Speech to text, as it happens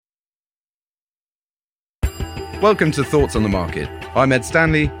Welcome to Thoughts on the Market. I'm Ed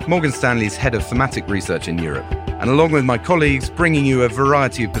Stanley, Morgan Stanley's head of Thematic Research in Europe, and along with my colleagues, bringing you a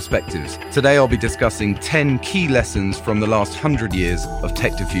variety of perspectives. Today I'll be discussing 10 key lessons from the last 100 years of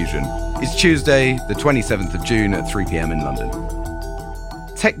tech diffusion. It's Tuesday, the 27th of June at 3 p.m. in London.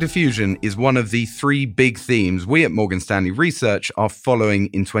 Tech diffusion is one of the three big themes we at Morgan Stanley Research are following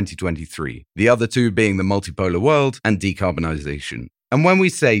in 2023, the other two being the multipolar world and decarbonization. And when we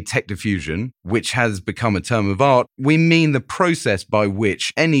say tech diffusion, which has become a term of art, we mean the process by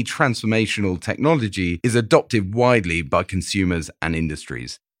which any transformational technology is adopted widely by consumers and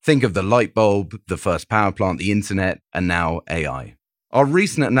industries. Think of the light bulb, the first power plant, the internet, and now AI. Our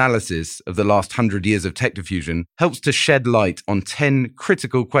recent analysis of the last 100 years of tech diffusion helps to shed light on 10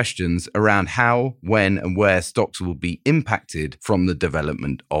 critical questions around how, when, and where stocks will be impacted from the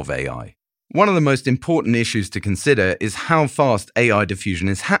development of AI. One of the most important issues to consider is how fast AI diffusion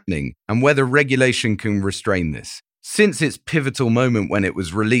is happening and whether regulation can restrain this. Since its pivotal moment when it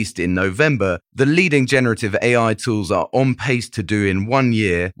was released in November, the leading generative AI tools are on pace to do in 1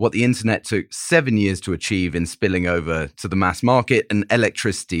 year what the internet took 7 years to achieve in spilling over to the mass market, and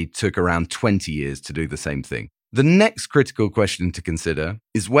electricity took around 20 years to do the same thing. The next critical question to consider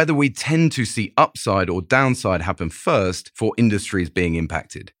is whether we tend to see upside or downside happen first for industries being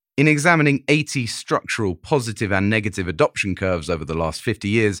impacted. In examining 80 structural positive and negative adoption curves over the last 50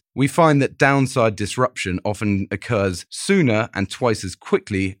 years, we find that downside disruption often occurs sooner and twice as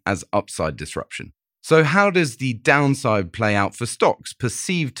quickly as upside disruption. So how does the downside play out for stocks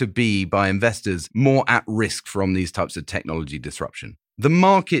perceived to be by investors more at risk from these types of technology disruption? The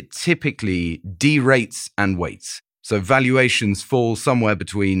market typically derates and waits. So valuations fall somewhere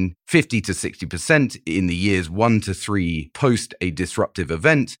between 50 to 60% in the years 1 to 3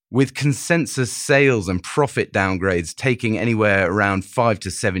 post-a-disruptive-event, with consensus sales and profit downgrades taking anywhere around 5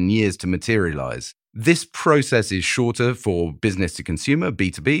 to 7 years to materialize. This process is shorter for business-to-consumer,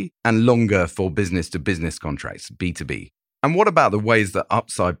 B2B, and longer for business-to-business contracts, B2B. And what about the ways that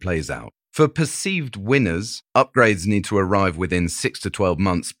upside plays out? For perceived winners, upgrades need to arrive within 6 to 12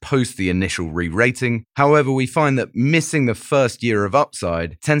 months post the initial re-rating. However, we find that missing the first year of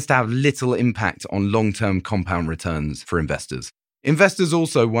upside tends to have little impact on long-term compound returns for investors. Investors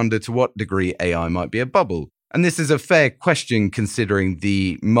also wonder to what degree AI might be a bubble. And this is a fair question considering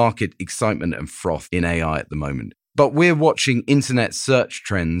the market excitement and froth in AI at the moment. But we're watching internet search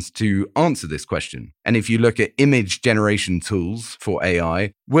trends to answer this question. And if you look at image generation tools for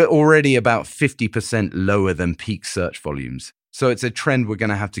AI, we're already about 50% lower than peak search volumes. So it's a trend we're going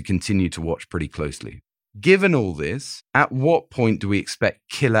to have to continue to watch pretty closely. Given all this, at what point do we expect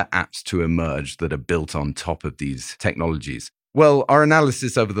killer apps to emerge that are built on top of these technologies? Well, our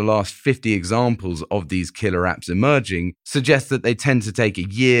analysis over the last 50 examples of these killer apps emerging suggests that they tend to take a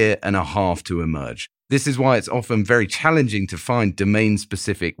year and a half to emerge. This is why it's often very challenging to find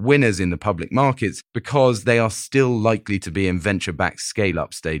domain-specific winners in the public markets because they are still likely to be in venture-backed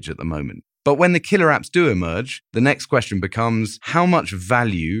scale-up stage at the moment. But when the killer apps do emerge, the next question becomes how much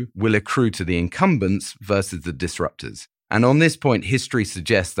value will accrue to the incumbents versus the disruptors? And on this point, history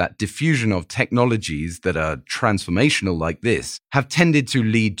suggests that diffusion of technologies that are transformational like this have tended to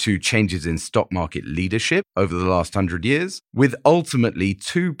lead to changes in stock market leadership over the last 100 years, with ultimately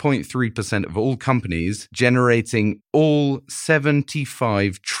 2.3% of all companies generating all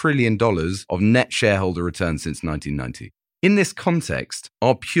 $75 trillion of net shareholder returns since 1990. In this context,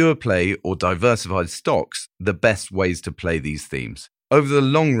 are pure play or diversified stocks the best ways to play these themes? Over the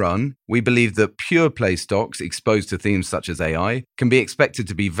long run, we believe that pure play stocks exposed to themes such as AI can be expected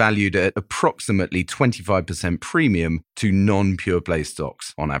to be valued at approximately 25% premium to non-pure play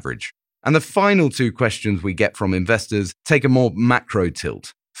stocks on average. And the final two questions we get from investors take a more macro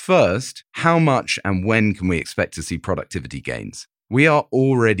tilt. First, how much and when can we expect to see productivity gains? We are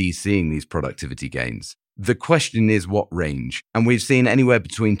already seeing these productivity gains. The question is what range, and we've seen anywhere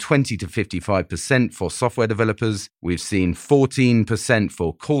between 20 to 55% for software developers, we've seen 14%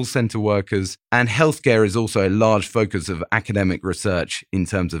 for call center workers, and healthcare is also a large focus of academic research in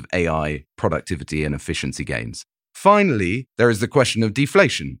terms of AI, productivity and efficiency gains. Finally, there is the question of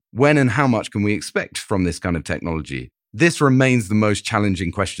deflation. When and how much can we expect from this kind of technology? This remains the most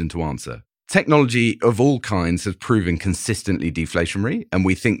challenging question to answer. Technology of all kinds has proven consistently deflationary, and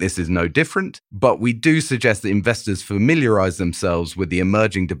we think this is no different, but we do suggest that investors familiarize themselves with the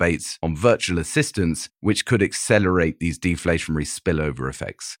emerging debates on virtual assistants, which could accelerate these deflationary spillover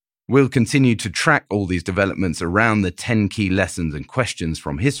effects. We'll continue to track all these developments around the 10 key lessons and questions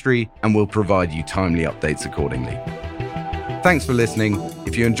from history, and we'll provide you timely updates accordingly. Thanks for listening.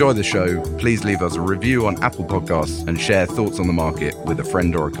 If you enjoy the show, please leave us a review on Apple Podcasts and share thoughts on the market with a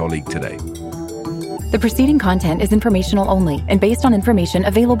friend or a colleague today. The preceding content is informational only and based on information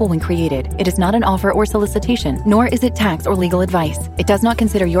available when created. It is not an offer or solicitation, nor is it tax or legal advice. It does not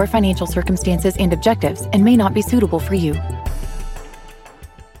consider your financial circumstances and objectives and may not be suitable for you.